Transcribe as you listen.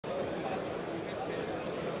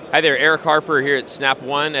Hi there, Eric Harper here at Snap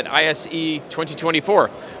One at ISE 2024.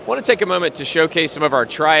 I want to take a moment to showcase some of our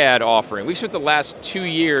Triad offering. We've spent the last 2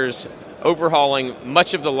 years overhauling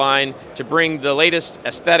much of the line to bring the latest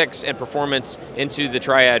aesthetics and performance into the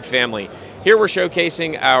Triad family. Here we're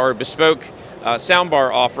showcasing our bespoke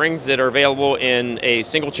soundbar offerings that are available in a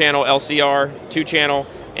single channel LCR, 2-channel,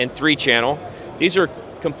 and 3-channel. These are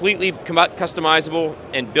completely customizable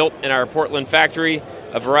and built in our Portland factory.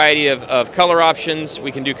 A variety of color options.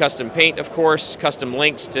 We can do custom paint, of course, custom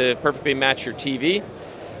links to perfectly match your TV.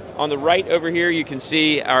 On the right over here, you can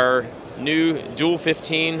see our new Dual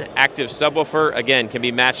 15 active subwoofer. Again, can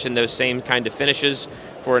be matched in those same kind of finishes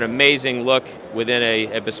for an amazing look within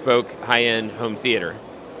a bespoke high-end home theater.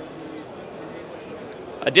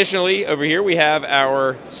 Additionally, over here we have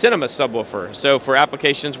our cinema subwoofer. So for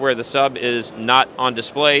applications where the sub is not on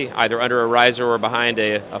display, either under a riser or behind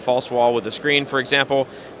a false wall with a screen, for example,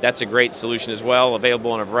 that's a great solution as well,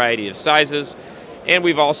 available in a variety of sizes. And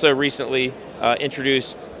we've also recently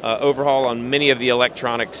introduced overhaul on many of the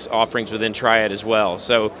electronics offerings within Triad as well.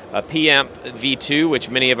 So a P-Amp V2, which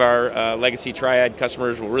many of our legacy Triad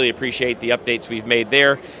customers will really appreciate the updates we've made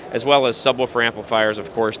there, as well as subwoofer amplifiers,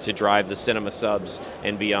 of course, to drive the cinema subs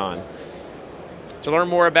and beyond. To learn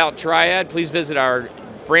more about Triad, please visit our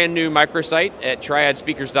brand new microsite at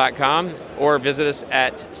triadspeakers.com or visit us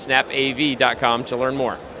at snapav.com to learn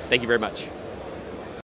more. Thank you very much.